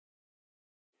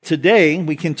today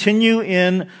we continue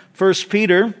in 1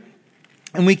 Peter,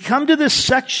 and we come to this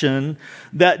section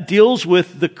that deals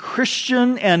with the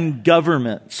Christian and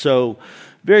government. So,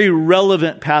 very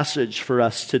relevant passage for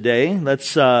us today.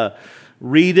 Let's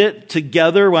read it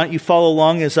together. Why don't you follow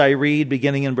along as I read,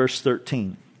 beginning in verse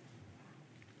 13.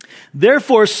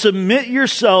 Therefore, submit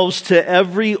yourselves to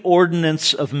every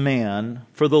ordinance of man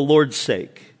for the Lord's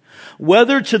sake,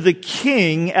 whether to the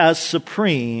king as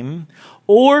supreme,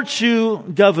 or to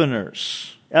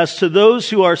governors, as to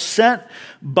those who are sent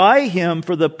by him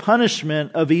for the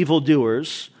punishment of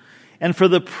evildoers, and for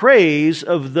the praise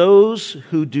of those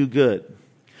who do good.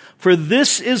 For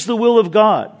this is the will of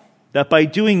God, that by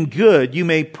doing good you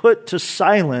may put to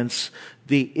silence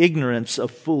the ignorance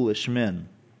of foolish men.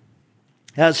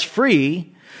 As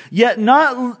free, yet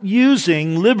not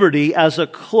using liberty as a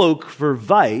cloak for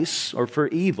vice or for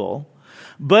evil,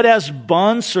 but as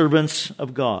bondservants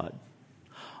of God.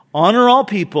 Honor all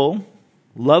people,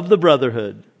 love the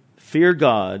brotherhood, fear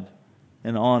God,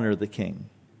 and honor the king.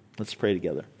 Let's pray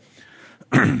together.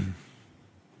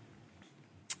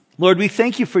 Lord, we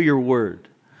thank you for your word.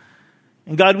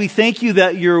 And God, we thank you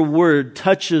that your word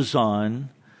touches on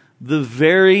the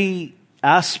very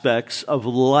aspects of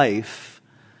life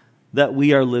that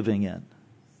we are living in.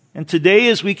 And today,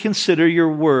 as we consider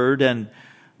your word and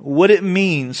what it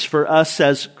means for us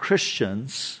as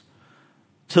Christians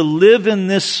to live in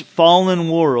this fallen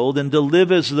world and to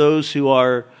live as those who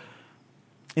are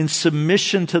in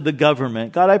submission to the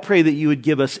government, God, I pray that you would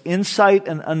give us insight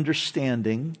and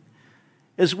understanding,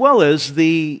 as well as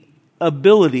the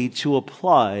ability to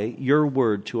apply your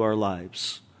word to our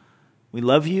lives. We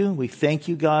love you. We thank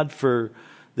you, God, for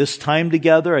this time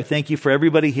together. I thank you for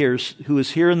everybody here who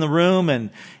is here in the room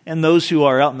and those who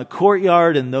are out in the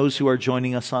courtyard and those who are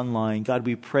joining us online. God,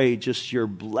 we pray just your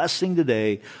blessing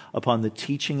today upon the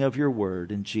teaching of your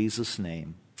word. In Jesus'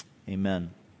 name,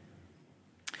 amen.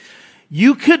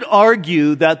 You could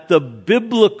argue that the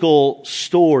biblical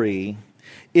story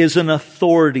is an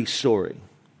authority story.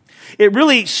 It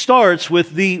really starts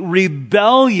with the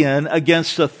rebellion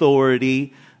against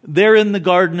authority there in the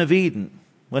Garden of Eden,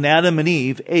 when Adam and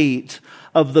Eve ate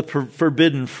of the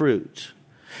forbidden fruit.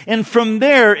 And from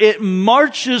there, it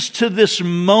marches to this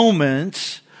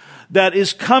moment that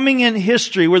is coming in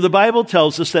history where the Bible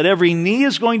tells us that every knee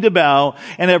is going to bow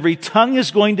and every tongue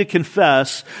is going to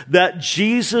confess that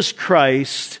Jesus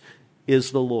Christ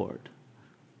is the Lord.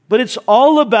 But it's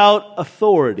all about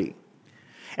authority.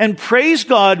 And praise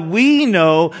God, we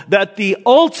know that the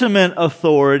ultimate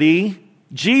authority,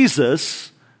 Jesus,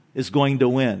 is going to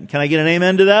win. Can I get an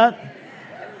amen to that?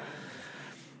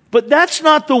 But that's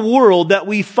not the world that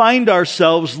we find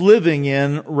ourselves living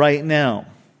in right now.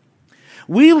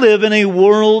 We live in a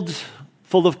world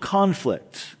full of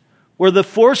conflict, where the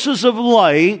forces of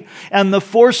light and the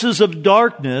forces of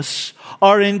darkness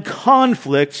are in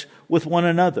conflict with one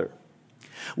another.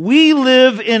 We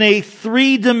live in a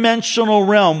three-dimensional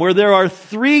realm where there are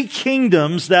three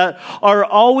kingdoms that are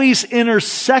always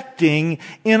intersecting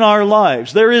in our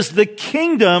lives. There is the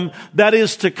kingdom that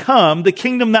is to come, the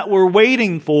kingdom that we're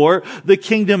waiting for, the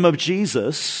kingdom of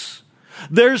Jesus.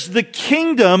 There's the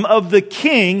kingdom of the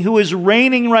King who is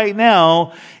reigning right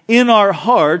now in our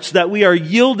hearts that we are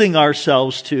yielding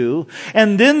ourselves to.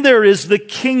 And then there is the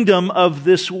kingdom of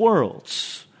this world.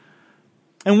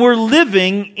 And we're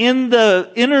living in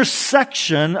the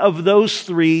intersection of those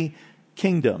three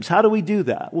kingdoms. How do we do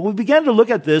that? Well, we began to look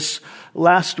at this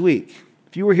last week.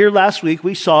 If you were here last week,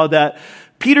 we saw that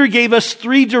Peter gave us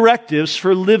three directives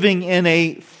for living in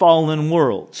a fallen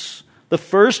world. The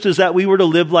first is that we were to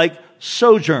live like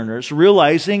sojourners,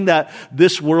 realizing that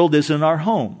this world isn't our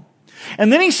home.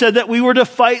 And then he said that we were to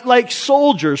fight like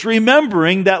soldiers,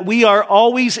 remembering that we are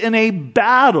always in a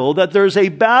battle, that there's a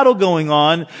battle going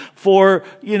on for,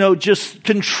 just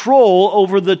control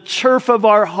over the turf of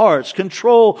our hearts,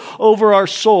 control over our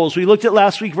souls. We looked at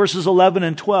last week verses 11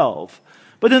 and 12.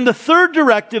 But then the third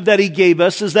directive that he gave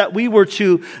us is that we were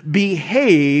to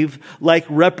behave like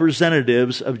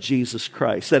representatives of Jesus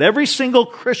Christ. That every single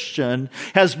Christian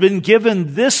has been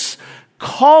given this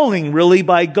calling really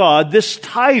by God. This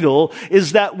title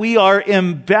is that we are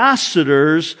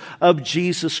ambassadors of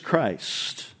Jesus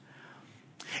Christ.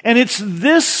 And it's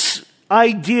this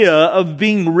idea of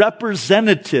being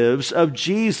representatives of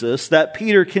Jesus that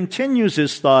Peter continues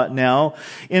his thought now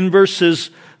in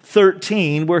verses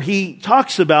 13, where he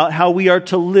talks about how we are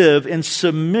to live in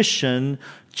submission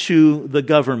to the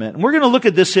government. And we're going to look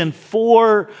at this in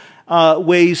four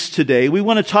ways today. We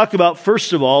want to talk about,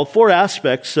 first of all, four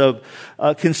aspects of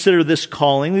consider this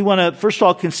calling. We want to, first of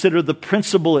all, consider the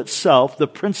principle itself, the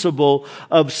principle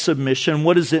of submission.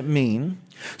 What does it mean?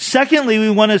 Secondly, we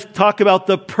want to talk about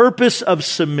the purpose of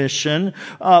submission.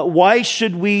 Why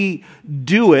should we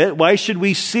do it? Why should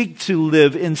we seek to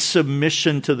live in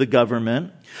submission to the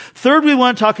government? Third, we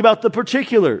want to talk about the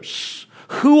particulars.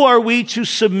 Who are we to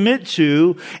submit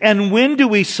to, and when do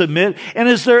we submit? And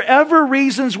is there ever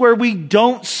reasons where we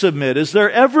don't submit? Is there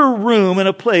ever room and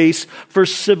a place for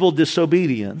civil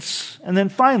disobedience? And then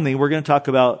finally, we're going to talk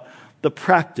about the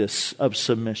practice of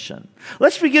submission.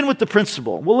 Let's begin with the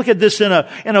principle. We'll look at this in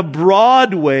a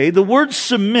broad way. The word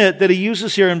submit that he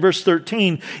uses here in verse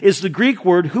 13 is the Greek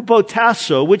word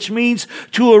hupotasso, which means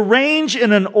to arrange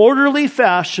in an orderly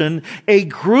fashion a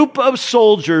group of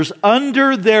soldiers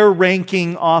under their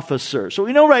ranking officer. So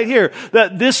we know right here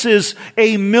that this is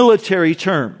a military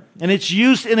term. And it's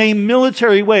used in a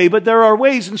military way, but there are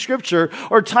ways in Scripture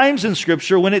or times in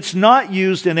Scripture when it's not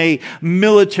used in a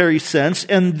military sense,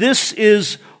 and this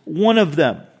is one of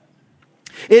them.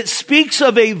 It speaks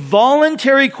of a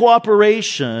voluntary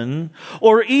cooperation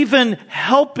or even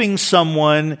helping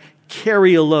someone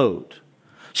carry a load.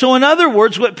 So in other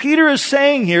words, what Peter is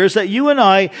saying here is that you and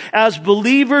I, as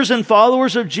believers and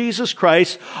followers of Jesus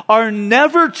Christ, are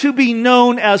never to be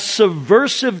known as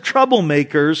subversive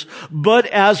troublemakers, but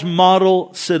as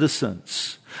model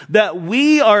citizens. That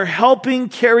we are helping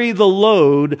carry the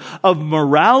load of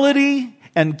morality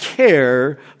and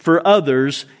care for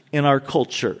others in our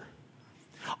culture.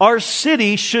 Our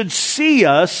city should see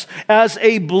us as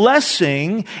a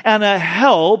blessing and a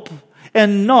help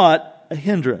and not a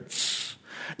hindrance.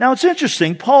 Now, it's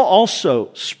interesting. Paul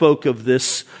also spoke of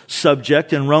this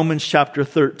subject in Romans chapter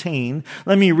 13.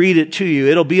 Let me read it to you.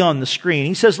 It'll be on the screen.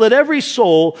 He says, "Let every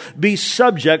soul be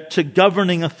subject to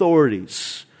governing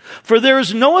authorities. For there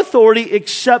is no authority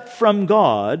except from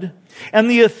God, and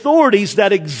the authorities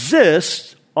that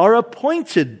exist are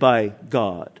appointed by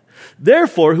God.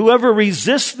 Therefore, whoever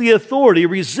resists the authority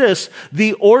resists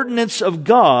the ordinance of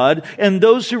God, and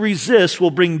those who resist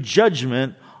will bring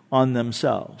judgment on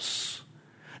themselves."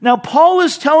 Now, Paul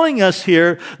is telling us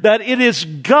here that it is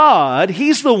God,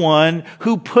 He's the one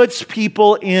who puts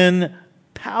people in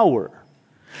power.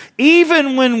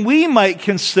 Even when we might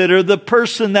consider the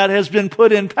person that has been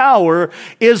put in power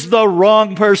is the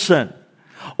wrong person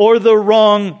or the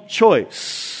wrong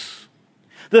choice.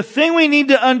 The thing we need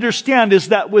to understand is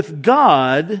that with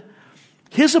God,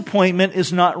 His appointment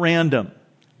is not random.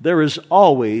 There is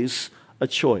always a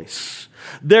choice.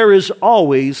 There is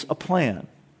always a plan.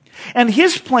 And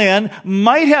His plan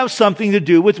might have something to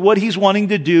do with what He's wanting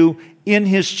to do in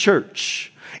His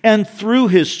church and through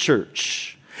His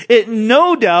church. It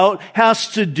no doubt has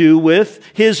to do with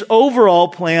His overall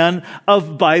plan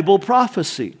of Bible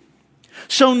prophecy.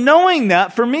 So knowing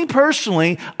that, for me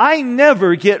personally, I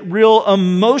never get real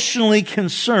emotionally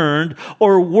concerned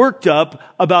or worked up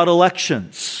about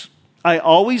elections. I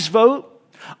always vote,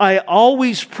 I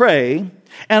always pray,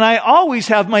 and I always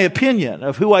have my opinion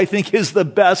of who I think is the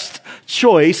best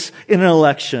choice in an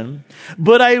election.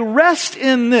 But I rest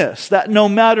in this, that no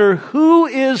matter who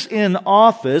is in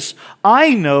office,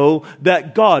 I know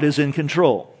that God is in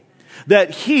control.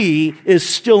 That He is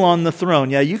still on the throne.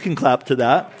 Yeah, you can clap to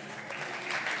that.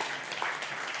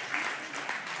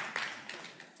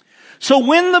 So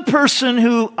when the person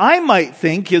who I might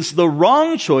think is the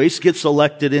wrong choice gets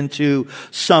elected into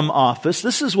some office,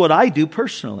 this is what I do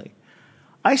personally.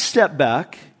 I step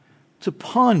back to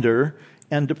ponder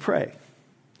and to pray.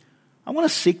 I want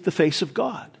to seek the face of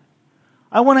God.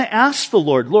 I want to ask the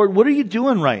Lord, Lord, what are you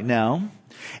doing right now?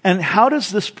 And how does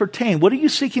this pertain? What are you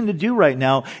seeking to do right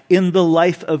now in the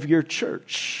life of your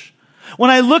church? When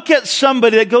I look at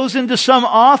somebody that goes into some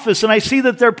office and I see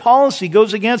that their policy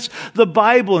goes against the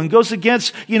Bible and goes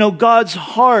against, God's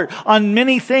heart on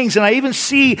many things, and I even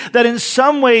see that in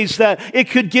some ways that it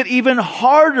could get even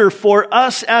harder for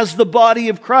us as the body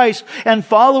of Christ and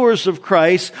followers of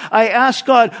Christ, I ask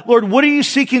God, Lord, what are you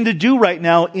seeking to do right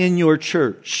now in your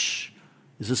church?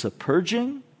 Is this a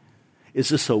purging? Is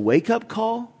this a wake-up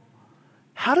call?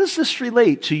 How does this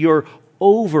relate to your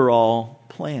overall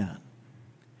plan?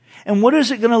 And what is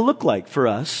it going to look like for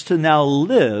us to now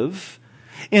live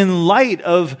in light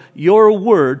of your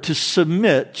word to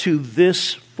submit to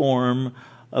this form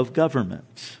of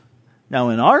government? Now,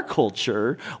 in our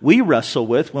culture, we wrestle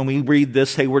with, when we read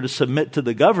this, hey, we're to submit to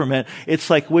the government,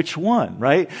 it's like, which one,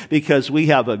 right? Because we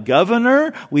have a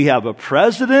governor, we have a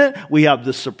president, we have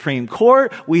the Supreme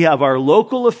Court, we have our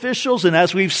local officials, and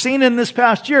as we've seen in this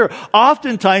past year,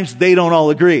 oftentimes they don't all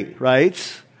agree,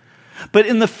 right? But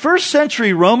in the first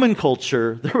century Roman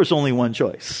culture, there was only one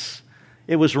choice.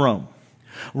 It was Rome.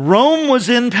 Rome was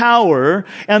in power,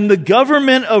 and the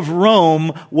government of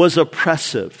Rome was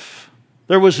oppressive.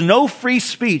 There was no free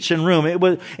speech in Rome. It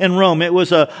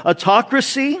was a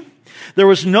autocracy. There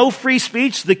was no free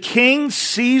speech. The king,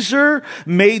 Caesar,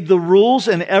 made the rules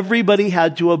and everybody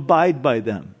had to abide by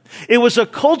them. It was a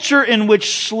culture in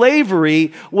which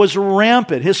slavery was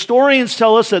rampant. Historians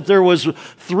tell us that there was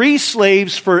 3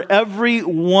 slaves for every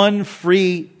 1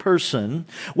 free person,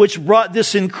 which brought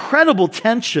this incredible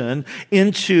tension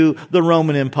into the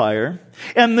Roman Empire.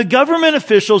 And the government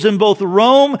officials in both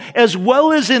Rome as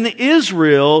well as in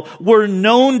Israel were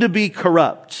known to be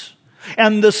corrupt.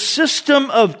 And the system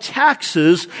of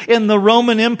taxes in the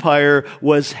Roman Empire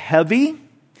was heavy.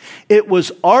 It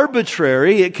was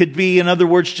arbitrary. It could be, in other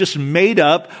words, just made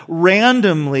up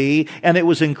randomly, and it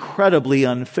was incredibly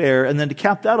unfair. And then to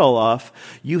cap that all off,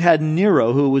 you had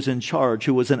Nero, who was in charge,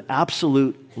 who was an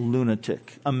absolute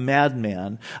lunatic, a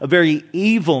madman, a very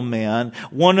evil man,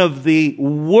 one of the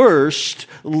worst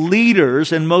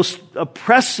leaders and most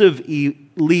oppressive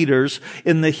leaders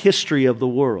in the history of the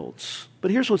world.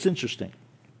 But here's what's interesting.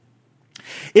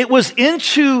 It was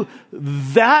into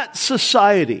that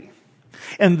society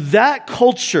and that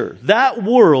culture, that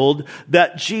world,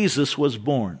 that Jesus was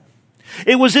born.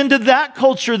 It was into that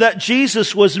culture that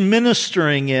Jesus was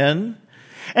ministering in.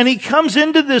 And he comes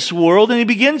into this world and he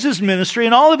begins his ministry,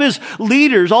 and all of his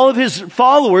leaders, all of his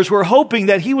followers were hoping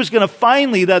that he was going to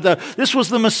finally, this was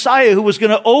the Messiah who was going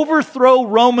to overthrow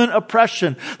Roman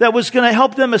oppression, that was going to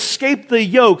help them escape the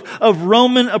yoke of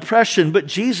Roman oppression. But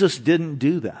Jesus didn't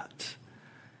do that.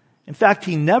 In fact,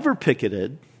 he never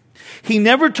picketed. He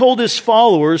never told his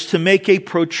followers to make a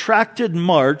protracted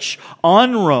march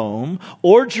on Rome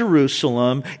or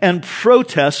Jerusalem and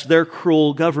protest their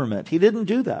cruel government. He didn't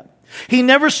do that. He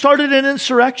never started an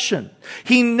insurrection.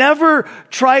 He never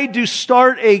tried to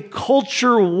start a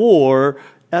culture war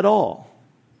at all.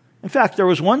 In fact, there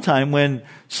was one time when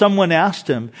someone asked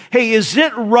him, hey, is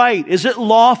it right? Is it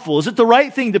lawful? Is it the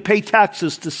right thing to pay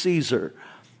taxes to Caesar?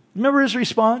 Remember his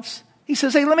response? He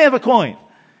says, hey, let me have a coin.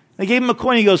 They gave him a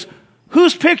coin. He goes,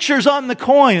 whose picture's on the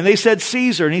coin? And they said,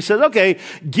 Caesar. And he said, okay,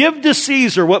 give to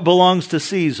Caesar what belongs to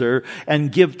Caesar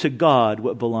and give to God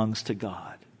what belongs to God.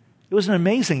 It was an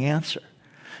amazing answer,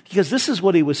 because this is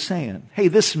what he was saying. Hey,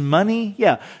 this money,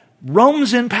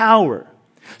 Rome's in power.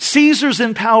 Caesar's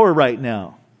in power right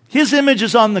now. His image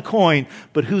is on the coin,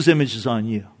 but whose image is on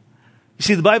you? You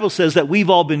see, the Bible says that we've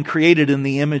all been created in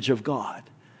the image of God.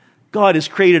 God has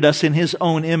created us in his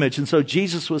own image. And so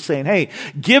Jesus was saying, hey,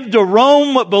 give to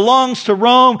Rome what belongs to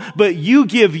Rome, but you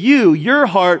give your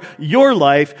heart, your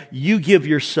life, you give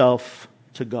yourself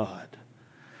to God.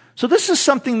 So this is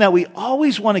something that we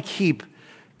always want to keep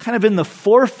kind of in the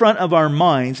forefront of our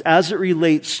minds as it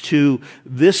relates to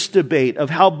this debate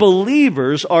of how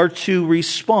believers are to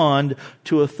respond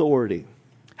to authority.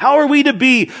 How are we to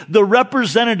be the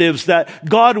representatives that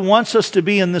God wants us to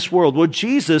be in this world? Well,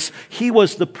 Jesus, he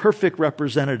was the perfect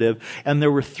representative, and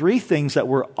there were 3 things that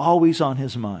were always on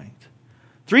his mind.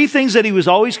 3 things that he was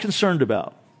always concerned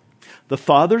about: the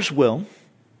Father's will,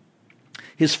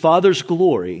 his Father's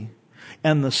glory,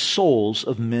 and the souls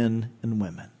of men and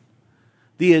women.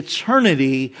 The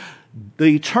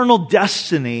eternal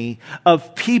destiny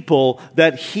of people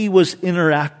that he was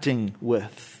interacting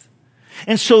with.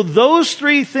 And so those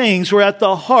 3 things were at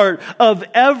the heart of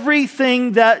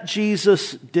everything that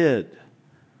Jesus did.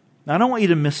 Now, I don't want you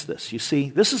to miss this. You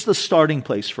see, this is the starting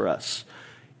place for us.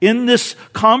 In this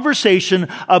conversation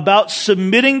about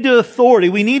submitting to authority,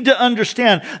 we need to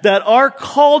understand that our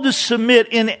call to submit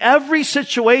in every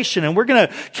situation, and we're going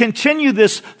to continue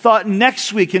this thought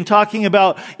next week in talking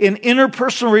about in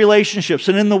interpersonal relationships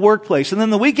and in the workplace. And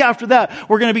then the week after that,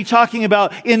 we're going to be talking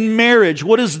about in marriage.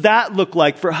 What does that look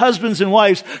like for husbands and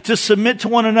wives to submit to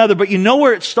one another? But you know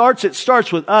where it starts? It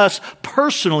starts with us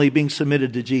personally being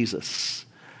submitted to Jesus.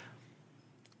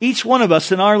 Each one of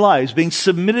us in our lives being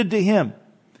submitted to him.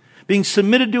 Being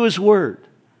submitted to his word,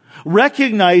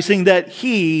 recognizing that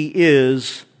he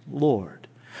is Lord.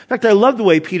 In fact, I love the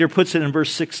way Peter puts it in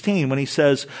verse 16 when he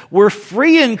says, we're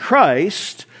free in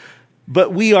Christ,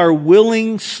 but we are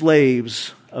willing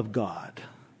slaves of God.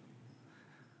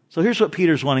 So here's what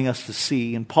Peter's wanting us to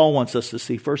see, and Paul wants us to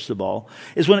see, first of all,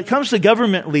 is when it comes to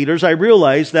government leaders, I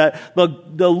realize that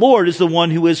the Lord is the one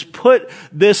who has put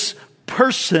this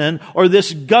person or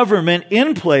this government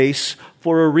in place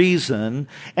for a reason.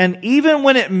 And even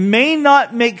when it may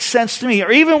not make sense to me,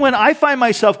 or even when I find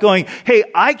myself going, hey,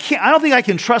 I don't think I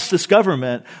can trust this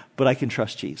government, but I can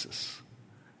trust Jesus.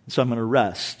 So I'm going to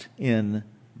rest in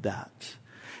that.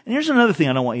 And here's another thing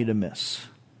I don't want you to miss.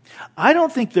 I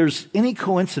don't think there's any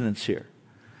coincidence here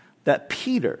that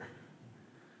Peter,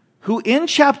 who in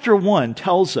chapter 1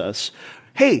 tells us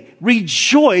Hey,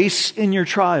 rejoice in your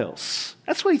trials.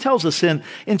 That's what he tells us in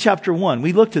chapter 1.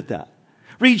 We looked at that.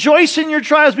 Rejoice in your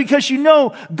trials because you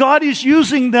know God is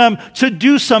using them to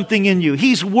do something in you.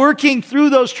 He's working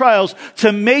through those trials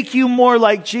to make you more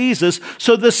like Jesus.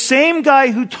 So the same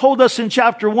guy who told us in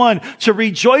chapter 1 to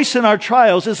rejoice in our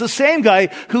trials is the same guy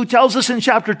who tells us in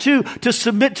chapter 2 to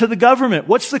submit to the government.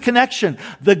 What's the connection?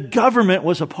 The government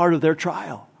was a part of their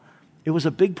trial. It was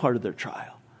a big part of their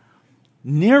trial.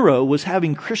 Nero was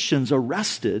having Christians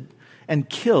arrested and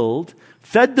killed,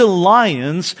 fed to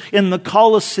lions in the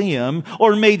Colosseum,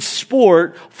 or made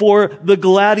sport for the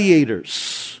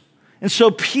gladiators. And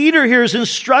so Peter here is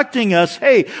instructing us,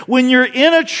 hey, when you're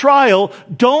in a trial,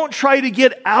 don't try to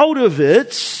get out of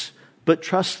it, but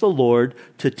trust the Lord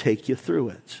to take you through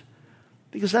it.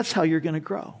 Because that's how you're going to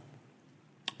grow.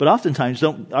 But oftentimes,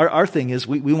 our thing is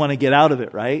we want to get out of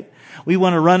it, right? We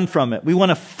want to run from it. We want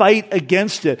to fight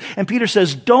against it. And Peter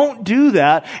says, don't do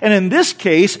that. And in this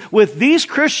case, with these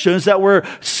Christians that were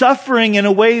suffering in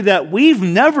a way that we've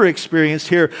never experienced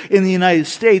here in the United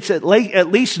States, at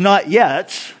least not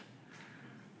yet,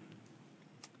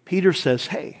 Peter says,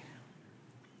 hey,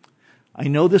 I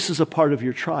know this is a part of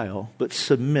your trial, but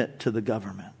submit to the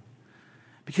government.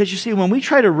 Because you see, when we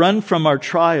try to run from our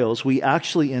trials, we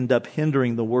actually end up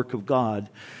hindering the work of God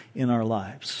in our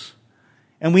lives.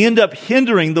 And we end up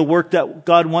hindering the work that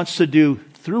God wants to do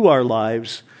through our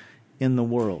lives in the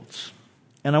world.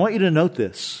 And I want you to note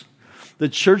this. The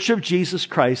Church of Jesus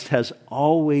Christ has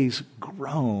always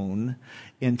grown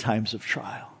in times of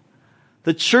trial.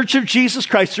 The Church of Jesus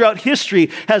Christ throughout history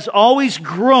has always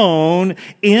grown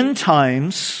in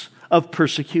times of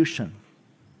persecution.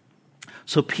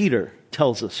 So Peter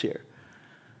tells us here,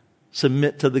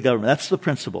 submit to the government. That's the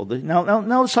principle. Now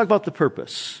let's talk about the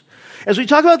purpose. As we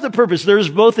talk about the purpose, there's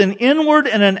both an inward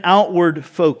and an outward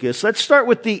focus. Let's start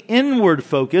with the inward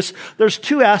focus. There's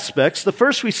two aspects. The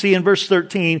first we see in verse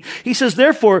 13. He says,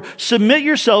 therefore, submit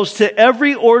yourselves to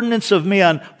every ordinance of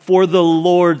man for the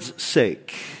Lord's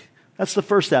sake. That's the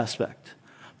first aspect.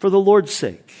 For the Lord's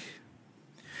sake.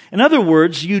 In other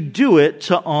words, you do it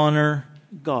to honor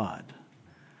God.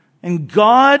 And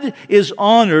God is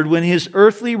honored when his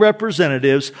earthly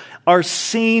representatives are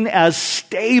seen as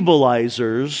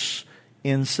stabilizers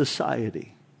in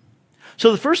society.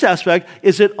 So the first aspect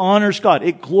is it honors God.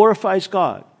 It glorifies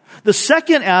God. The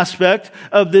second aspect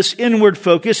of this inward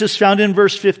focus is found in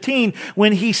verse 15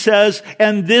 when he says,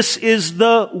 and this is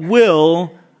the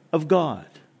will of God.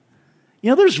 You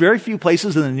know, there's very few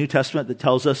places in the New Testament that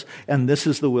tells us, and this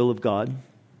is the will of God.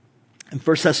 In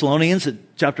 1 Thessalonians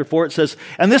chapter 4, it says,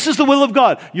 and this is the will of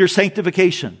God, your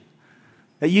sanctification.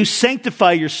 That you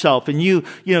sanctify yourself and you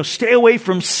stay away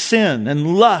from sin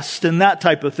and lust and that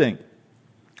type of thing.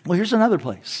 Well, here's another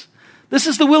place. This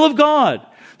is the will of God,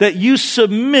 that you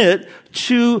submit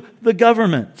to the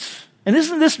government. And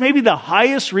isn't this maybe the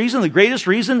highest reason, the greatest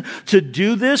reason to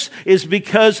do this is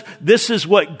because this is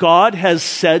what God has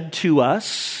said to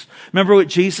us? Remember what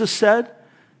Jesus said?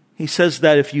 He says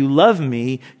that if you love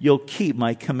me, you'll keep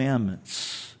my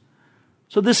commandments.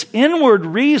 So this inward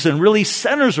reason really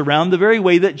centers around the very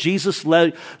way that Jesus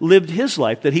lived his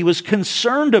life, that he was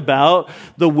concerned about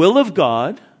the will of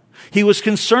God. He was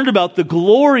concerned about the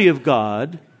glory of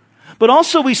God. But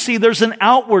also we see there's an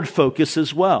outward focus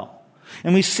as well.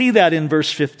 And we see that in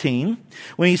verse 15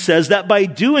 when he says that by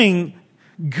doing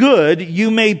good,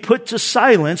 you may put to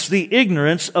silence the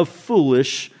ignorance of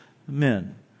foolish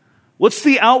men. What's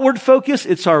the outward focus?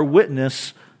 It's our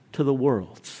witness to the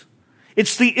world.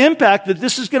 It's the impact that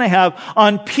this is going to have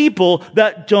on people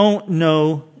that don't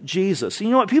know Jesus. You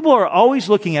know what? People are always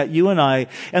looking at you and I,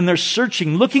 and they're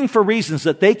searching, looking for reasons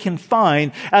that they can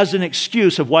find as an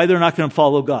excuse of why they're not going to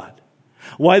follow God,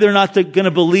 why they're not going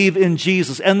to believe in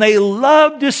Jesus. And they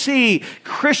love to see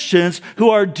Christians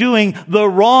who are doing the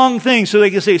wrong thing so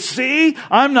they can say, see,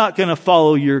 I'm not going to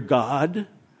follow your God.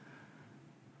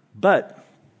 But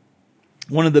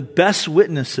one of the best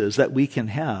witnesses that we can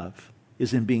have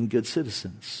is in being good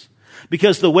citizens.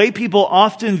 Because the way people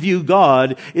often view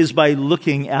God is by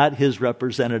looking at his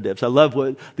representatives. I love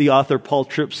what the author Paul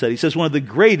Tripp said. He says one of the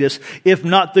greatest, if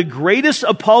not the greatest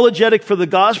apologetic for the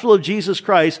gospel of Jesus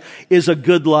Christ is a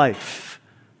good life.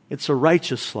 It's a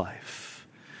righteous life.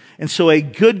 And so a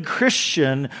good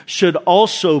Christian should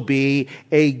also be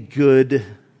a good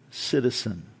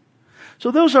citizen.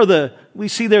 So those are we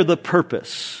see there the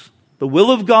purpose, the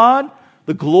will of God,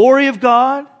 the glory of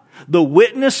God, the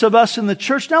witness of us in the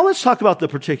church. Now let's talk about the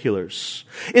particulars.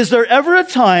 Is there ever a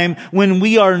time when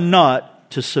we are not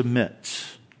to submit?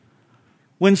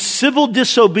 When civil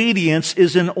disobedience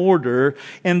is in order?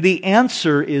 And the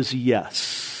answer is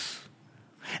yes.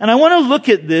 And I want to look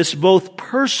at this both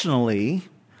personally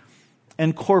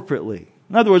and corporately.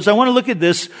 In other words, I want to look at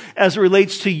this as it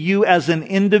relates to you as an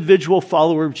individual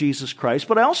follower of Jesus Christ,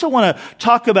 but I also want to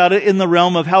talk about it in the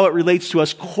realm of how it relates to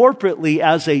us corporately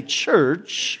as a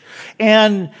church.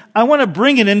 And I want to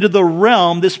bring it into the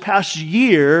realm this past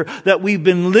year that we've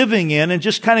been living in and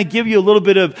just kind of give you a little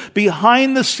bit of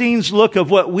behind the scenes look of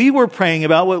what we were praying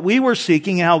about, what we were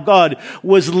seeking, and how God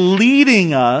was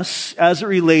leading us as it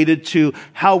related to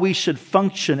how we should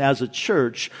function as a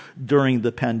church during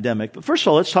the pandemic. But first of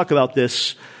all, let's talk about this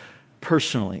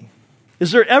personally.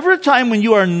 Is there ever a time when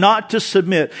you are not to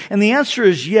submit? And the answer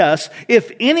is yes,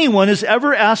 if anyone is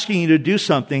ever asking you to do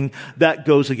something that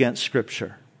goes against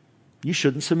Scripture. You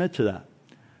shouldn't submit to that.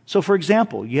 So, for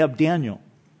example, you have Daniel.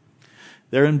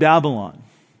 They're in Babylon.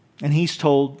 And he's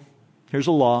told, here's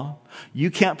a law.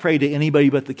 You can't pray to anybody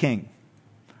but the king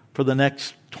for the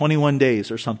next 21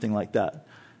 days or something like that.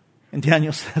 And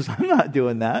Daniel says, I'm not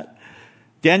doing that.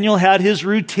 Daniel had his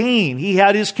routine. He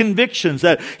had his convictions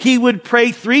that he would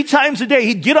pray 3 times a day.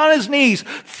 He'd get on his knees,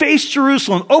 face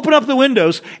Jerusalem, open up the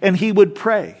windows, and he would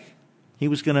pray. He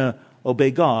was going to obey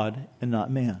God and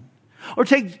not man. Or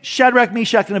take Shadrach,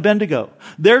 Meshach, and Abednego.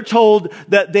 They're told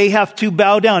that they have to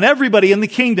bow down. Everybody in the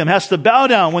kingdom has to bow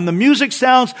down. When the music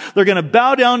sounds, they're going to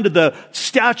bow down to the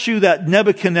statue that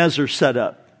Nebuchadnezzar set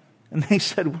up. And they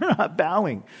said, we're not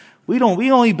bowing. We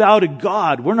only bow to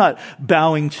God. We're not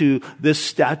bowing to this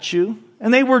statue.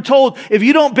 And they were told, if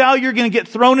you don't bow, you're going to get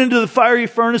thrown into the fiery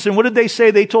furnace. And what did they say?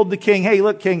 They told the king, hey,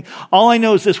 look, king, all I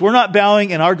know is this. We're not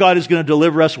bowing, and our God is going to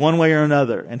deliver us one way or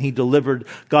another. And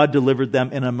God delivered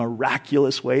them in a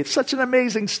miraculous way. It's such an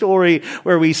amazing story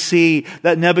where we see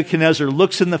that Nebuchadnezzar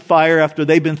looks in the fire after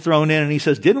they've been thrown in, and he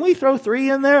says, didn't we throw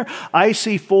 3 in there? I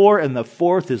see 4, and the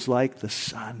 4th is like the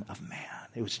Son of Man.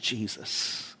 It was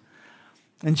Jesus.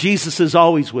 And Jesus is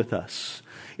always with us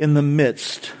in the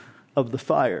midst of the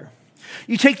fire.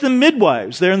 You take the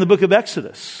midwives there in the book of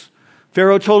Exodus.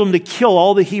 Pharaoh told them to kill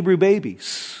all the Hebrew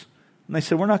babies. And they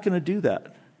said, we're not going to do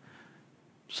that.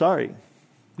 Sorry,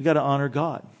 we got to honor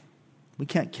God. We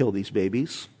can't kill these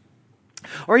babies.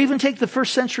 Or even take the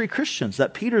first century Christians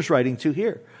that Peter's writing to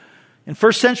here. In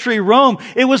first century Rome,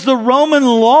 it was the Roman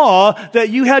law that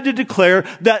you had to declare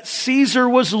that Caesar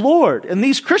was Lord. And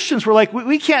these Christians were like,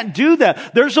 we can't do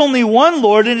that. There's only one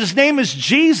Lord, and his name is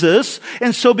Jesus.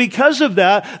 And so because of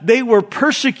that, they were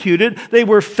persecuted. They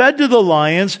were fed to the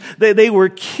lions. They were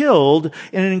killed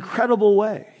in an incredible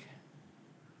way.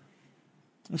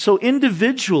 And so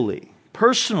individually,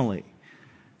 personally,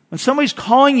 when somebody's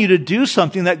calling you to do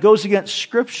something that goes against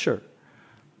Scripture,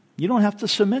 you don't have to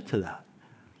submit to that.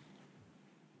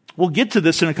 We'll get to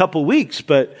this in a couple weeks,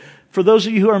 but for those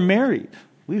of you who are married,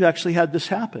 we've actually had this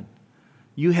happen.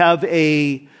 You have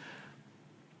a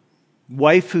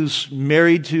wife who's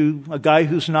married to a guy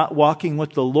who's not walking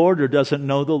with the Lord or doesn't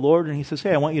know the Lord, and he says,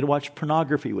 hey, I want you to watch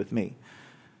pornography with me.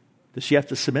 Does she have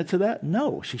to submit to that?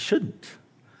 No, she shouldn't.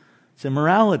 It's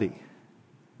immorality.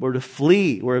 We're to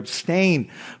flee, we're abstain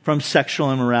from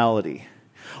sexual immorality.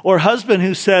 Or husband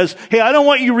who says, hey, I don't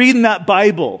want you reading that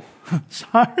Bible.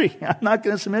 Sorry, I'm not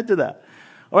going to submit to that.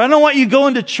 Or I don't want you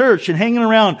going to church and hanging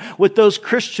around with those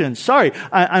Christians. Sorry,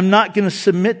 I'm not going to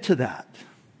submit to that.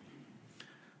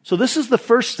 So this is the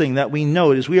first thing that we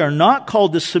note is we are not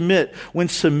called to submit when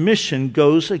submission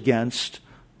goes against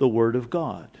the Word of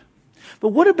God. But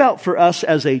what about for us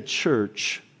as a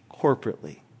church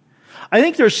corporately? I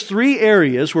think there's 3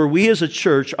 areas where we as a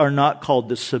church are not called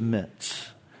to submit.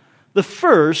 The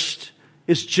first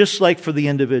is just like for the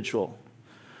individual.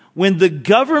 When the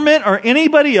government or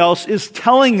anybody else is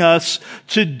telling us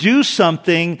to do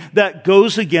something that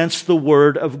goes against the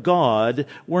Word of God,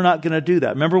 we're not going to do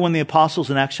that. Remember when the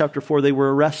apostles in Acts chapter 4, they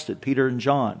were arrested, Peter and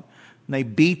John. And they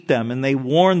beat them and they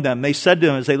warned them. They said to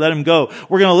them as they let him go,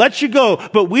 we're going to let you go,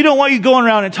 but we don't want you going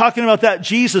around and talking about that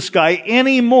Jesus guy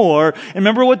anymore. And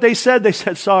remember what they said? They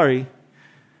said, sorry,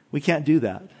 we can't do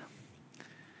that.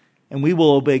 And we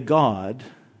will obey God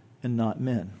and not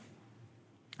men.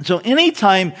 So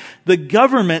anytime the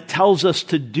government tells us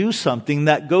to do something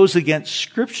that goes against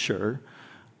Scripture,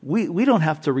 we don't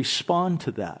have to respond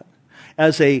to that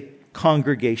as a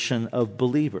congregation of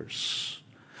believers.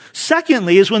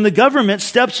 Secondly is when the government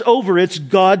steps over its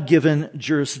God-given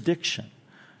jurisdiction.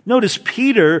 Notice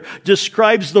Peter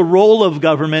describes the role of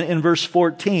government in verse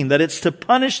 14, that it's to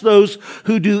punish those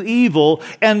who do evil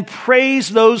and praise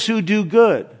those who do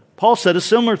good. Paul said a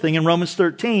similar thing in Romans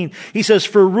 13. He says,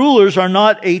 for rulers are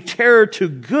not a terror to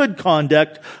good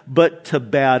conduct, but to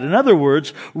bad. In other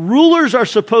words, rulers are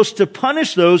supposed to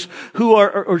punish those who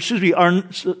are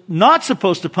not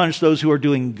supposed to punish those who are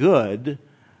doing good,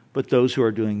 but those who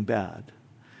are doing bad.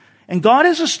 And God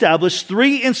has established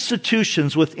 3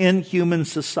 institutions within human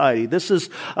society. This is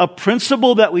a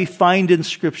principle that we find in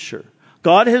Scripture.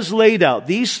 God has laid out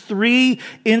these 3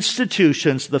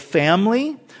 institutions: the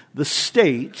family, the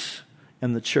state,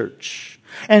 and the church.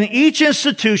 And each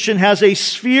institution has a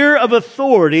sphere of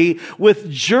authority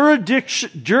with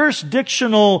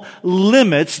jurisdictional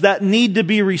limits that need to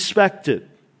be respected.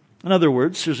 In other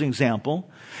words, here's an example.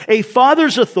 A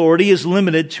father's authority is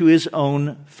limited to his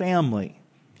own family.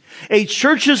 A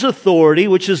church's authority,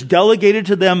 which is delegated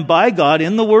to them by God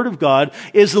in the Word of God,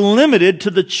 is limited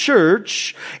to the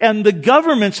church, and the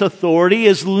government's authority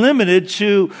is limited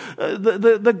to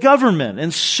the government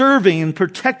and serving and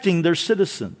protecting their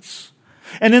citizens.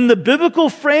 And in the biblical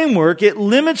framework, it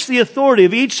limits the authority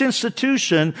of each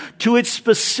institution to its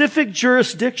specific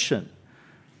jurisdiction.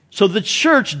 So the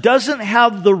church doesn't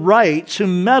have the right to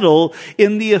meddle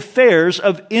in the affairs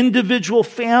of individual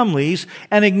families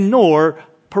and ignore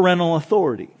parental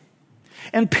authority.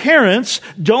 And parents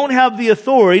don't have the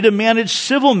authority to manage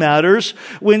civil matters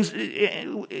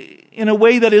in a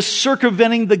way that is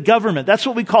circumventing the government. That's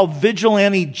what we call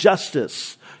vigilante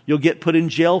justice. You'll get put in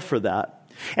jail for that.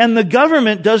 And the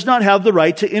government does not have the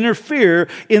right to interfere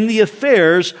in the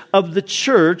affairs of the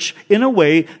church in a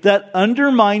way that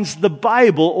undermines the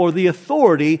Bible or the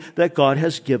authority that God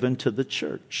has given to the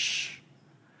church.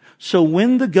 So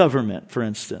when the government, for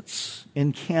instance,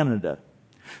 in Canada,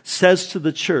 says to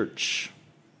the church,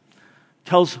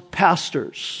 tells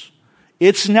pastors,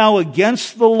 it's now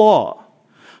against the law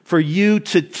for you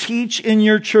to teach in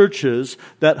your churches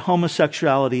that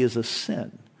homosexuality is a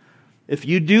sin. If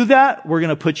you do that, we're going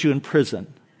to put you in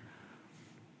prison.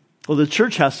 Well, the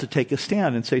church has to take a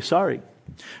stand and say, sorry,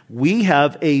 we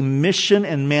have a mission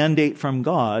and mandate from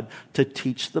God to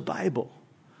teach the Bible.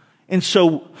 And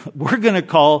so we're going to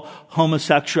call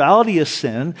homosexuality a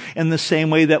sin in the same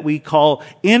way that we call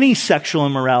any sexual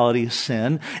immorality a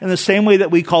sin, in the same way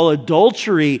that we call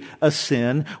adultery a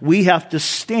sin. We have to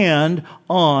stand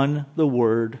on the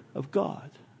Word of God.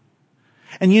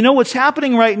 And you know what's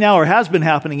happening right now, or has been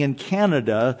happening in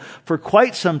Canada for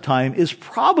quite some time, is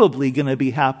probably going to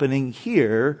be happening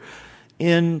here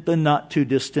in the not too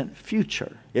distant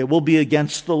future. It will be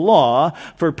against the law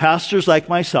for pastors like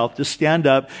myself to stand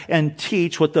up and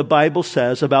teach what the Bible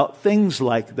says about things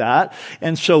like that.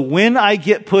 And so when I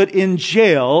get put in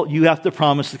jail, you have to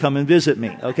promise to come and visit me,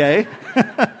 okay?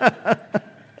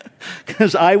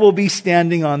 Because I will be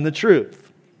standing on the truth.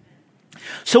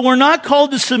 So we're not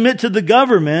called to submit to the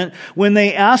government when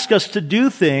they ask us to do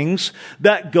things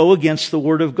that go against the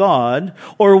Word of God,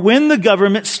 or when the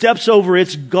government steps over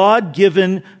its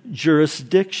God-given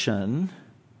jurisdiction.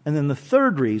 And then the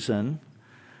third reason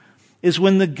is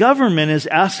when the government is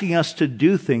asking us to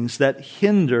do things that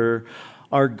hinder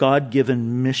our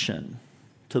God-given mission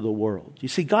to the world. You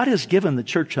see, God has given the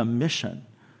church a mission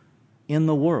in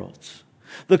the world.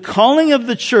 The calling of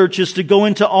the church is to go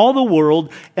into all the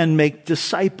world and make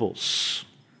disciples.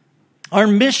 Our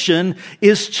mission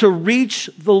is to reach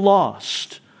the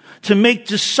lost, to make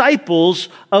disciples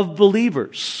of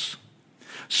believers.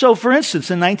 So, for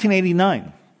instance, in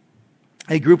 1989,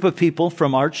 a group of people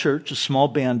from our church, a small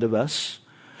band of us,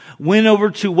 went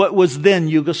over to what was then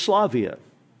Yugoslavia,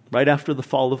 right after the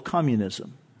fall of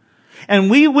communism. And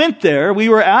we went there, we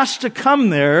were asked to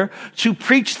come there to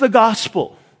preach the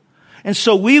gospel. And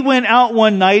so we went out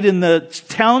one night in the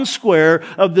town square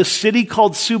of the city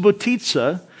called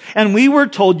Subotica, and we were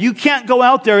told, you can't go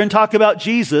out there and talk about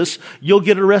Jesus, you'll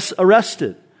get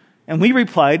arrested. And we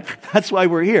replied, that's why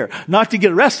we're here. Not to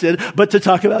get arrested, but to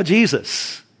talk about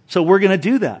Jesus. So we're going to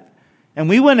do that. And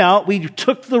we went out, we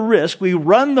took the risk, we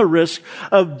run the risk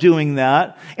of doing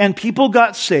that, and people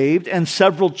got saved, and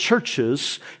several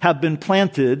churches have been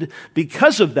planted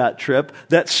because of that trip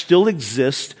that still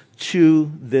exist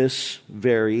to this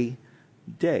very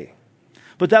day.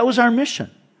 But that was our mission.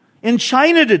 In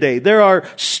China today, there are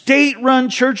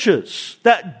state-run churches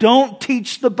that don't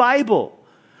teach the Bible.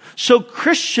 So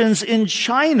Christians in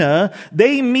China,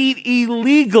 they meet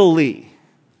illegally.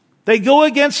 They go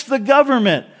against the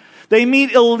government. They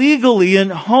meet illegally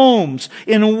in homes,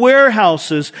 in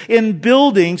warehouses, in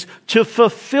buildings to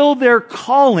fulfill their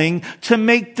calling to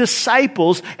make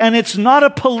disciples. And it's not a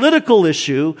political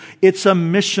issue, it's a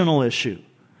missional issue.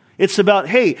 It's about,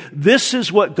 hey, this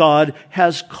is what God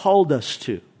has called us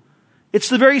to. It's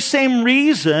the very same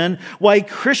reason why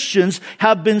Christians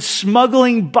have been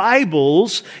smuggling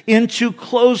Bibles into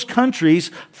closed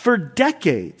countries for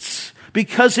decades.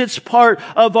 Because it's part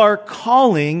of our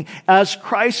calling as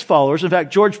Christ followers. In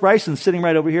fact, George Bryson, sitting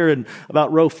right over here in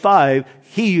about row 5,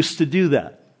 he used to do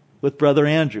that with Brother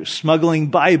Andrew, smuggling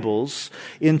Bibles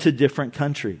into different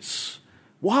countries.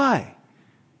 Why?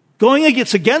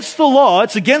 It's against the law,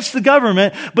 it's against the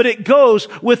government, but it goes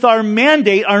with our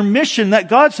mandate, our mission that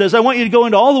God says, I want you to go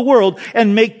into all the world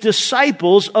and make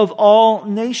disciples of all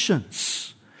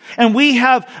nations. And we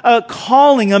have a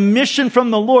calling, a mission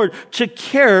from the Lord to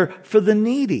care for the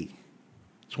needy.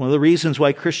 It's one of the reasons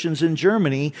why Christians in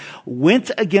Germany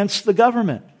went against the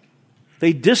government.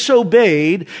 They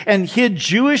disobeyed and hid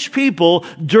Jewish people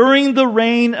during the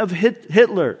reign of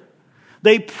Hitler.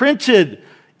 They printed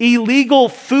illegal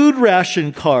food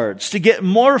ration cards to get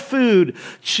more food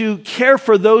to care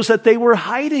for those that they were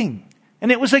hiding.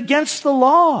 And it was against the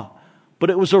law,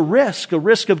 but it was a risk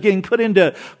of getting put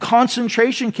into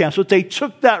concentration camps. But they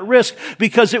took that risk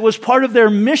because it was part of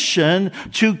their mission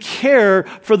to care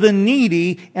for the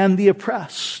needy and the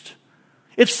oppressed.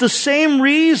 It's the same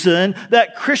reason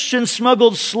that Christians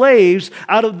smuggled slaves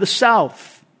out of the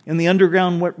South in the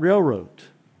Underground Railroad.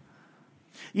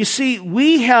 You see,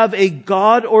 we have a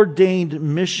God-ordained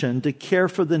mission to care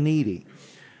for the needy,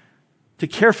 to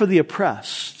care for the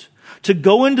oppressed, to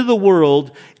go into the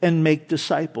world and make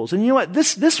disciples. And you know what?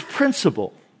 This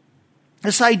principle,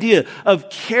 this idea of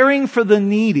caring for the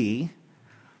needy,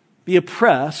 the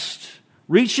oppressed,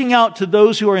 reaching out to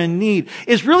those who are in need,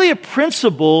 is really a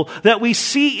principle that we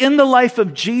see in the life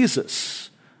of Jesus.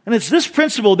 And it's this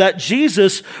principle that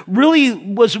Jesus really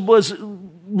was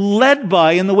led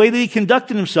by in the way that he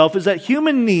conducted himself, is that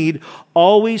human need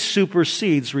always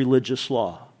supersedes religious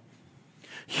law.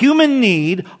 Human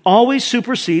need always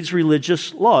supersedes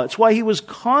religious law. It's why he was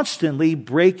constantly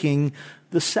breaking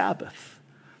the Sabbath.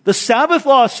 The Sabbath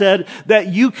law said that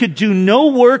you could do no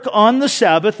work on the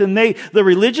Sabbath, and the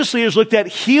religious leaders looked at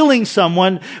healing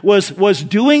someone was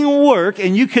doing work,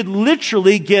 and you could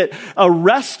literally get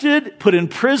arrested, put in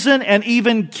prison, and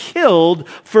even killed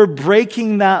for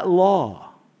breaking that law.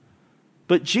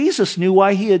 But Jesus knew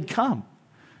why he had come.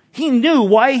 He knew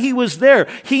why he was there.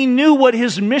 He knew what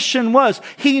his mission was.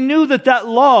 He knew that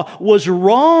law was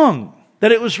wrong,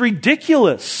 that it was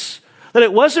ridiculous, that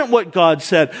it wasn't what God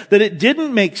said, that it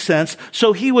didn't make sense.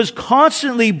 So he was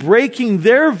constantly breaking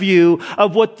their view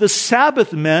of what the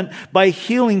Sabbath meant by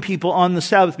healing people on the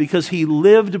Sabbath, because he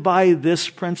lived by this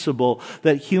principle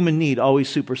that human need always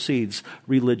supersedes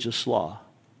religious law.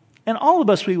 And all of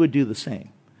us, we would do the same.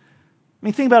 I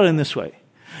mean, think about it in this way.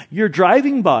 You're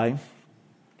driving by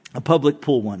a public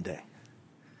pool one day,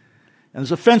 and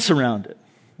there's a fence around it.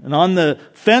 And on the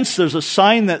fence, there's a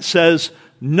sign that says,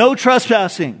 "No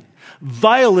trespassing.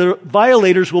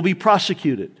 Violators will be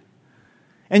prosecuted."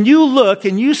 And you look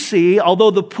and you see,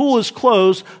 although the pool is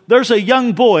closed, there's a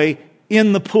young boy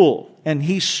in the pool, and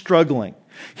he's struggling.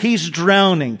 He's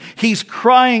drowning. He's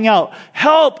crying out,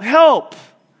 "Help, help."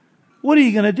 What are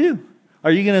you going to do?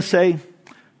 Are you going to say,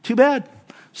 "Too bad,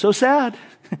 so sad.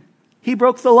 He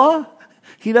broke the law.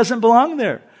 He doesn't belong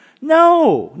there"?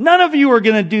 No, none of you are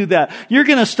going to do that. You're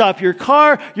going to stop your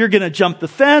car. You're going to jump the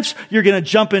fence. You're going to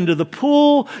jump into the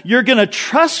pool. You're going to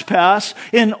trespass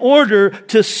in order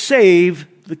to save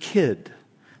the kid,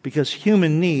 because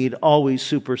human need always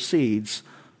supersedes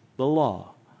the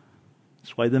law.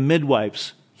 That's why the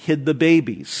midwives hid the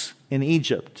babies in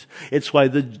Egypt. It's why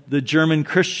the German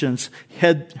Christians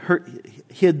hid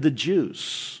the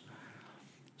Jews.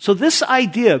 So this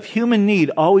idea of human need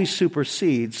always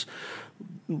supersedes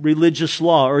religious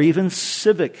law or even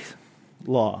civic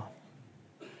law.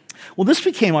 Well, this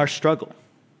became our struggle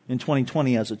in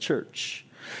 2020 as a church.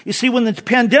 You see, when the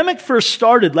pandemic first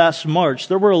started last March,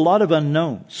 there were a lot of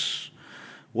unknowns.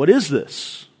 What is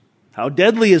this? How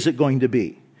deadly is it going to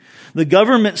be? The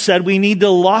government said we need to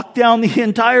lock down the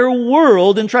entire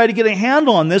world and try to get a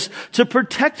handle on this to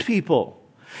protect people.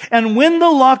 And when the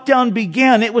lockdown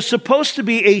began, it was supposed to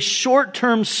be a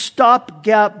short-term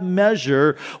stopgap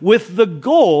measure with the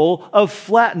goal of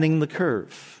flattening the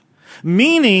curve.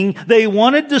 Meaning they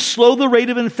wanted to slow the rate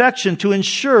of infection to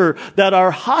ensure that our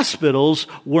hospitals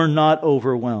were not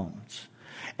overwhelmed.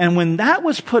 And when that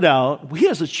was put out, we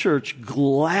as a church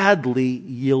gladly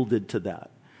yielded to that.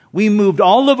 We moved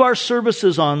all of our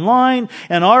services online,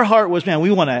 and our heart was, man,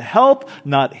 we want to help,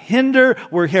 not hinder.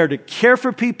 We're here to care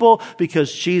for people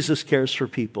because Jesus cares for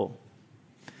people.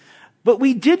 But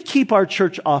we did keep our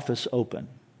church office open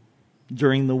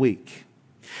during the week.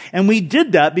 And we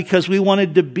did that because we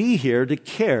wanted to be here to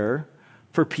care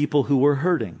for people who were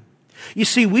hurting. You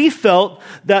see, we felt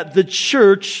that the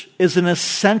church is an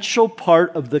essential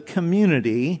part of the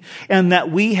community, and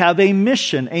that we have a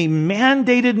mission, a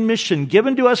mandated mission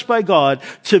given to us by God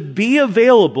to be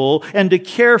available and to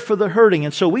care for the hurting.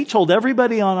 And so we told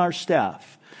everybody on our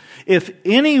staff, if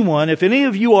any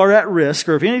of you are at risk,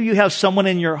 or if any of you have someone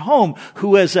in your home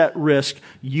who is at risk,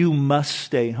 you must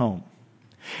stay home.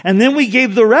 And then we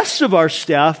gave the rest of our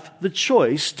staff the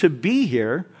choice to be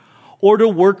here or to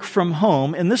work from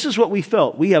home. And this is what we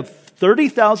felt. We have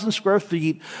 30,000 square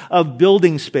feet of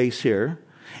building space here.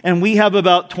 And we have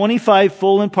about 25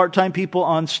 full and part-time people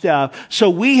on staff. So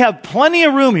we have plenty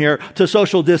of room here to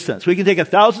social distance. We can take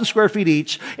 1,000 square feet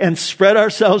each and spread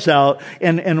ourselves out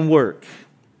and work.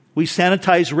 We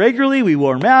sanitized regularly, we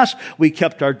wore masks, we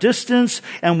kept our distance,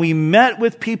 and we met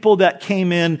with people that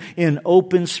came in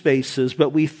open spaces, but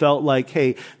we felt like,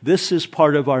 hey, this is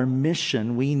part of our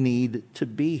mission. We need to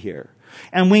be here.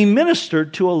 And we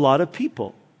ministered to a lot of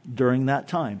people during that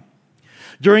time.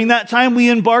 During that time, we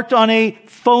embarked on a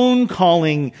phone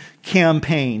calling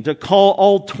campaign to call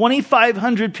all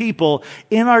 2,500 people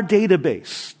in our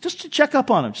database, just to check up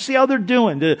on them, see how they're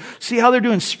doing, to see how they're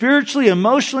doing spiritually,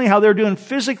 emotionally, how they're doing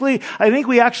physically. I think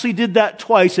we actually did that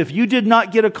twice. If you did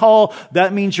not get a call,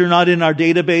 that means you're not in our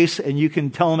database, and you can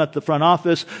tell them at the front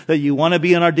office that you want to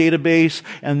be in our database,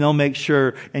 and they'll make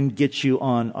sure and get you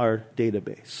on our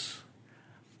database.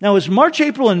 Now, as March,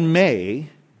 April, and May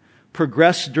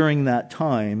progressed during that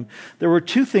time, there were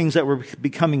two things that were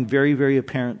becoming very, very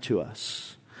apparent to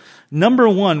us. Number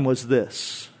one was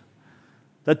this,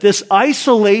 that this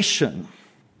isolation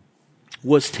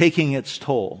was taking its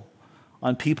toll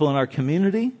on people in our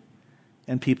community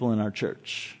and people in our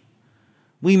church.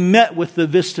 We met with the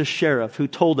Vista sheriff who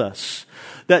told us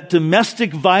that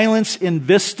domestic violence in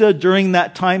Vista during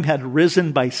that time had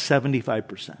risen by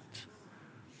 75%.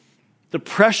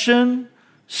 Depression,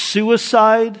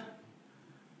 suicide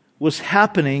was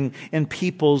happening in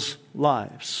people's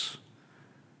lives.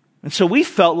 And so we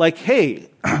felt like,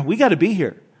 hey, we got to be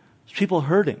here. There's people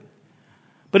hurting.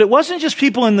 But it wasn't just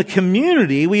people in the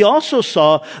community. We also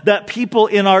saw that people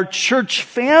in our church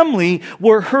family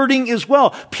were hurting as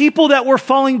well. People that were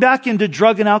falling back into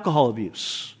drug and alcohol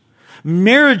abuse.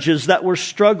 Marriages that were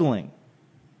struggling.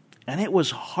 And it was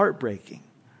heartbreaking.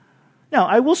 Now,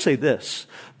 I will say this.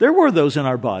 There were those in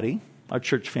our body, our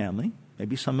church family,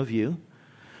 maybe some of you,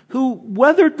 who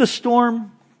weathered the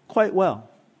storm quite well.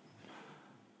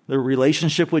 Their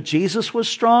relationship with Jesus was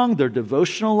strong. Their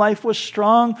devotional life was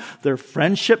strong. Their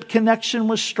friendship connection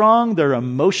was strong. Their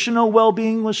emotional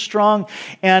well-being was strong.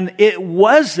 And it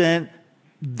wasn't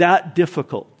that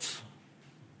difficult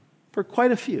for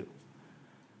quite a few.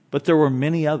 But there were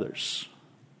many others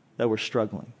that were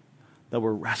struggling, that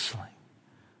were wrestling,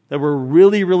 that were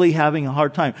really, really having a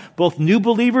hard time. Both new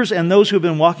believers and those who have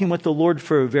been walking with the Lord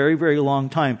for a very, very long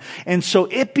time. And so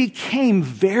it became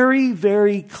very,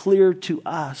 very clear to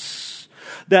us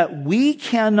that we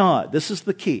cannot, this is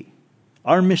the key,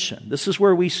 our mission, this is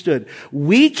where we stood.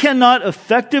 We cannot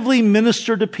effectively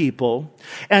minister to people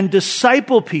and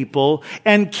disciple people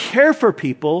and care for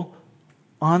people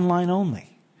online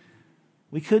only.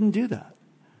 We couldn't do that.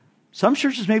 Some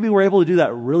churches maybe were able to do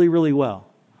that really, really well.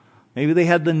 Maybe they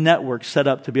had the network set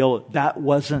up to be able to. That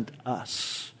wasn't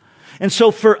us. And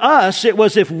so for us, it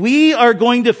was if we are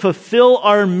going to fulfill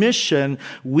our mission,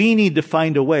 we need to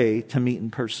find a way to meet in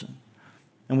person.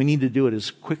 And we need to do it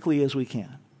as quickly as we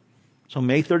can. So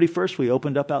May 31st, we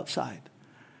opened up outside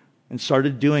and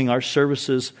started doing our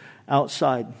services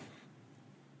outside.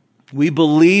 We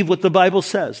believe what the Bible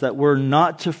says, that we're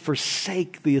not to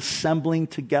forsake the assembling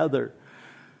together,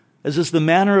 as is the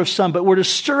manner of some, but we're to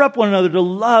stir up one another to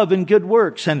love and good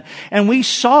works. And we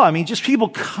saw, just people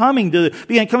coming to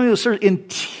the service in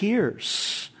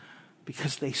tears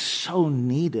because they so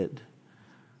needed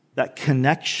that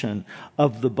connection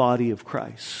of the body of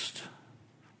Christ.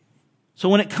 So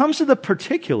when it comes to the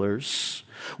particulars,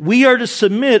 we are to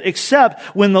submit except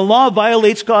when the law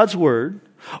violates God's word,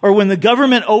 or when the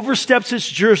government oversteps its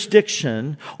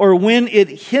jurisdiction, or when it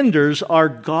hinders our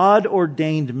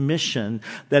God-ordained mission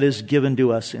that is given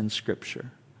to us in Scripture.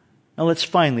 Now let's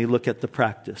finally look at the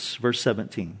practice. Verse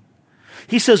 17.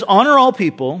 He says, honor all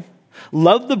people,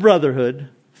 love the brotherhood,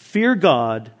 fear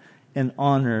God, and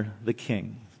honor the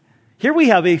king. Here we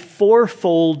have a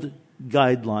fourfold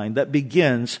guideline that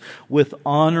begins with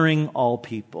honoring all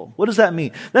people. What does that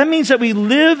mean? That means that we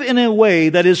live in a way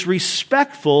that is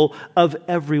respectful of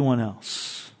everyone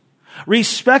else,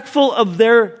 respectful of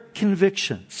their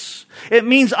convictions. It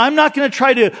means I'm not going to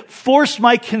try to force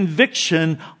my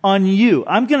conviction on you.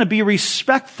 I'm going to be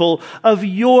respectful of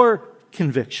your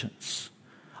convictions.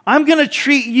 I'm going to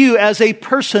treat you as a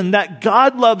person that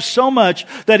God loves so much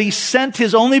that He sent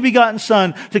His only begotten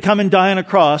Son to come and die on a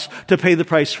cross to pay the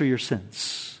price for your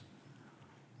sins.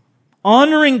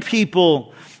 Honoring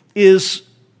people is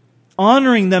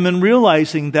honoring them and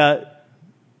realizing that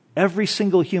every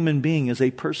single human being is a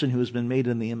person who has been made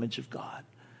in the image of God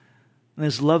and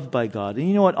is loved by God. And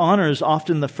you know what? Honor is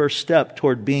often the first step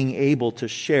toward being able to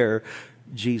share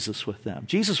Jesus with them.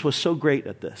 Jesus was so great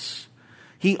at this.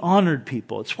 He honored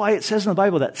people. It's why it says in the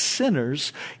Bible that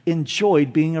sinners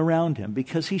enjoyed being around him,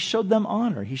 because he showed them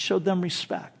honor. He showed them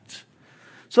respect.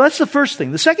 So that's the first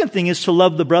thing. The second thing is to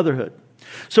love the brotherhood.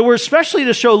 So we're especially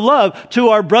to show love to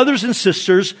our brothers and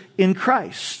sisters in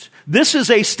Christ. This is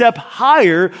a step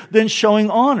higher than showing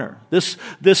honor. This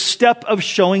step of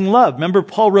showing love. Remember,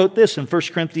 Paul wrote this in 1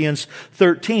 Corinthians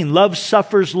 13. Love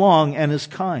suffers long and is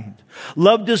kind.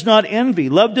 Love does not envy.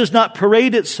 Love does not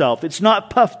parade itself. It's not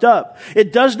puffed up.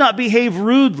 It does not behave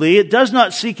rudely. It does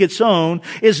not seek its own,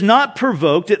 is not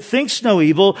provoked. It thinks no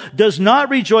evil, does not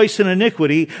rejoice in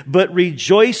iniquity, but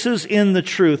rejoices in the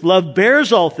truth. Love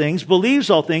bears all things, believes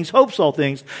all things, hopes all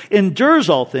things, endures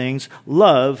all things.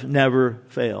 Love never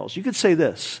fails. You could say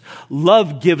this: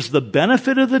 love gives the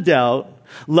benefit of the doubt,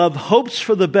 love hopes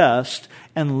for the best,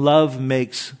 and love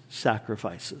makes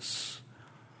sacrifices.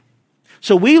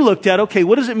 So we looked at, okay,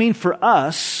 what does it mean for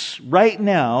us right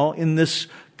now in this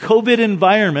COVID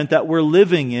environment that we're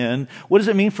living in? What does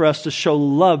it mean for us to show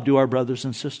love to our brothers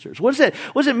and sisters? What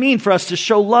does it mean for us to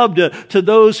show love to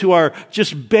those who are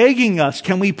just begging us,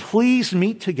 can we please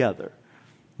meet together?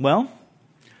 Well,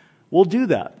 we'll do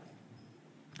that.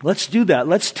 Let's do that.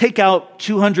 Let's take out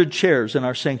 200 chairs in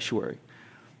our sanctuary.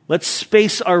 Let's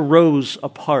space our rows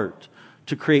apart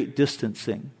to create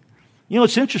distancing. You know,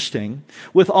 it's interesting.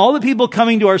 With all the people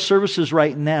coming to our services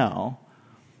right now,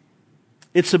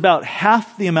 it's about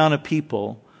half the amount of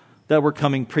people that were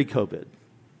coming pre-COVID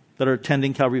that are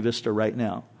attending Calvary Vista right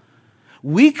now.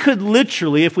 We could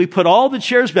literally, if we put all the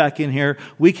chairs back in here,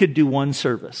 we could do one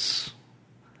service.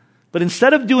 But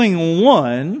instead of doing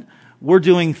one, we're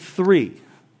doing 3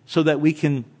 so that we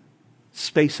can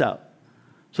space out,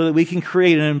 so that we can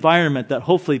create an environment that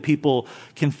hopefully people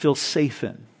can feel safe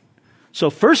in. So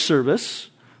first service,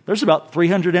 there's about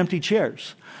 300 empty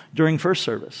chairs during first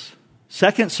service.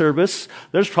 Second service,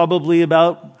 there's probably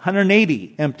about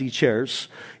 180 empty chairs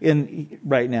in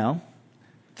right now.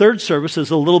 Third service is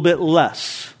a little bit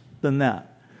less than that.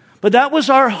 But that was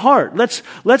our heart.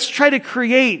 Let's try to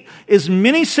create as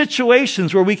many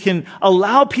situations where we can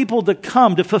allow people to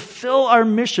come, to fulfill our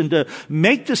mission, to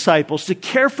make disciples, to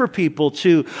care for people,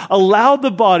 to allow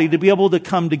the body to be able to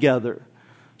come together.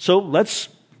 So let's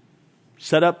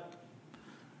set up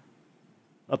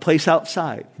a place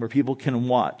outside where people can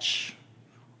watch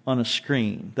on a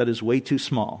screen that is way too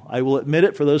small. I will admit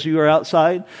it, for those of you who are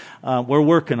outside, we're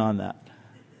working on that.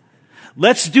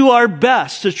 Let's do our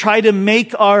best to try to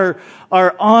make our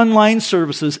online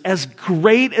services as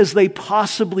great as they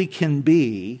possibly can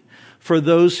be for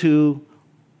those who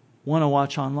want to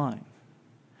watch online.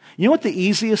 You know what the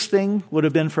easiest thing would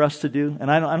have been for us to do? And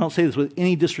I don't say this with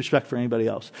any disrespect for anybody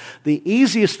else. The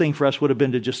easiest thing for us would have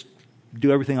been to just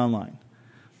do everything online.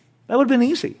 That would have been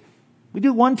easy. We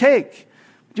do one take.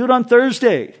 Do it on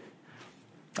Thursday.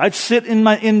 I'd sit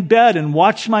in bed and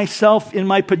watch myself in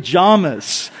my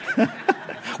pajamas,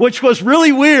 which was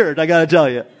really weird, I got to tell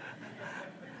you.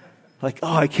 Like,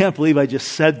 oh, I can't believe I just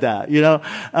said that, you know.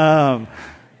 And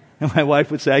my wife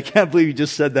would say, I can't believe you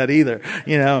just said that either,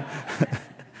 you know.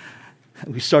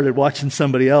 We started watching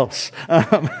somebody else.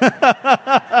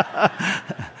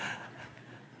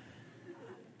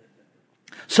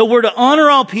 So we're to honor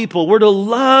all people. We're to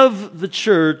love the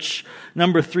church.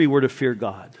 Number 3, we're to fear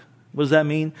God. What does that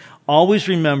mean? Always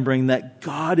remembering that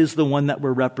God is the one that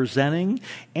we're representing,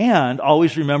 and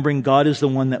always remembering God is the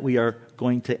one that we are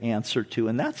going to answer to.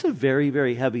 And that's a very,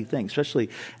 very heavy thing, especially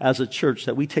as a church,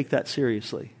 that we take that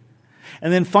seriously.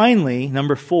 And then finally,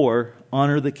 number 4,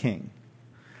 honor the king.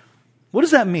 What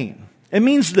does that mean? It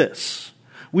means this: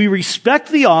 we respect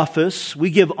the office, we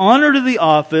give honor to the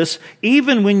office,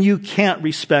 even when you can't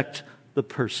respect the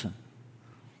person.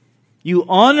 You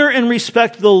honor and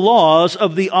respect the laws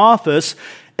of the office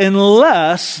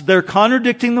unless they're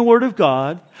contradicting the Word of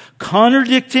God,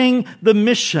 contradicting the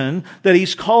mission that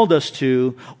He's called us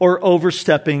to, or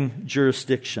overstepping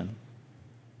jurisdiction.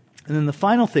 And then the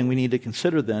final thing we need to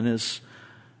consider then is,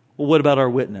 well, what about our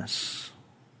witness?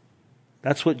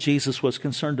 That's what Jesus was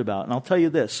concerned about. And I'll tell you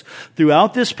this,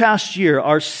 throughout this past year,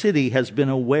 our city has been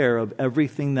aware of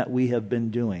everything that we have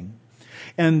been doing.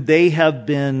 And they have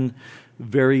been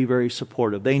very, very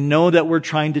supportive. They know that we're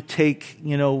trying to take,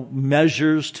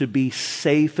 measures to be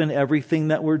safe in everything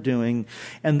that we're doing.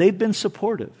 And they've been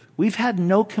supportive. We've had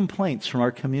no complaints from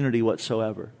our community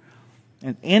whatsoever.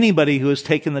 And anybody who has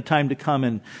taken the time to come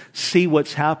and see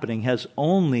what's happening has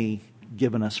only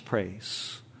given us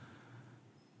praise.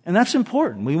 And that's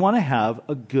important. We want to have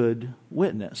a good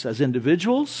witness as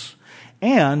individuals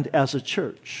and as a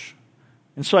church.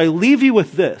 And so I leave you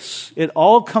with this. It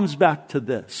all comes back to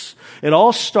this. It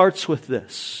all starts with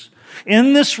this.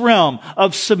 in this realm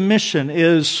of submission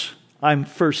is I'm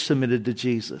first submitted to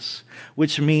Jesus,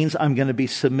 which means I'm going to be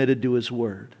submitted to his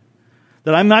word.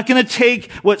 That I'm not going to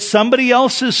take what somebody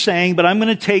else is saying, but I'm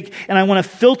going to take and I want to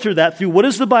filter that through what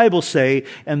does the Bible say,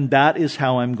 and that is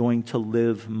how I'm going to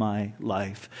live my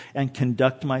life and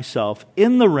conduct myself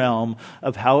in the realm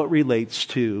of how it relates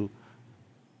to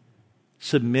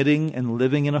submitting and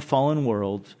living in a fallen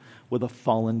world with a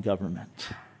fallen government.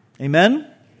 Amen?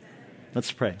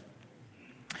 Let's pray.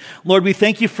 Lord, we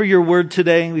thank you for your word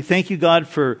today. We thank you, God,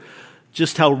 for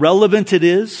just how relevant it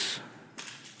is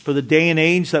for the day and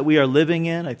age that we are living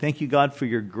in. I thank you, God, for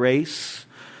your grace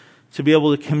to be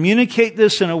able to communicate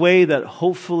this in a way that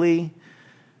hopefully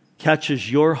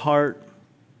catches your heart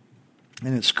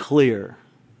and it's clear,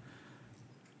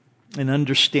 an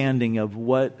understanding of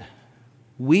what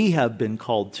we have been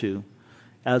called to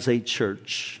as a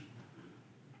church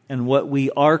and what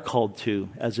we are called to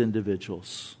as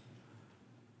individuals.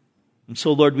 And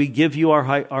so, Lord, we give you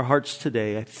our hearts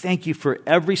today. I thank you for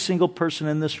every single person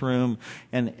in this room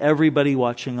and everybody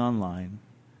watching online.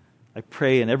 I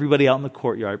pray, and everybody out in the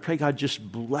courtyard, I pray, God, just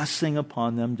blessing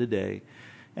upon them today.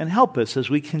 And help us as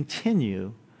we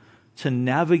continue to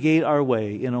navigate our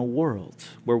way in a world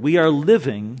where we are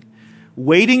living,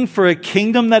 waiting for a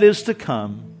kingdom that is to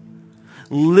come,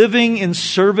 living in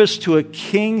service to a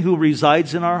king who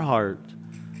resides in our heart,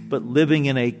 but living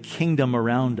in a kingdom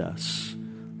around us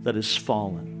that is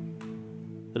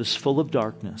fallen, that is full of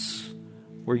darkness,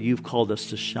 where you've called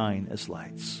us to shine as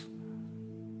lights.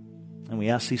 And we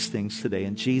ask these things today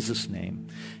in Jesus' name.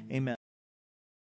 Amen.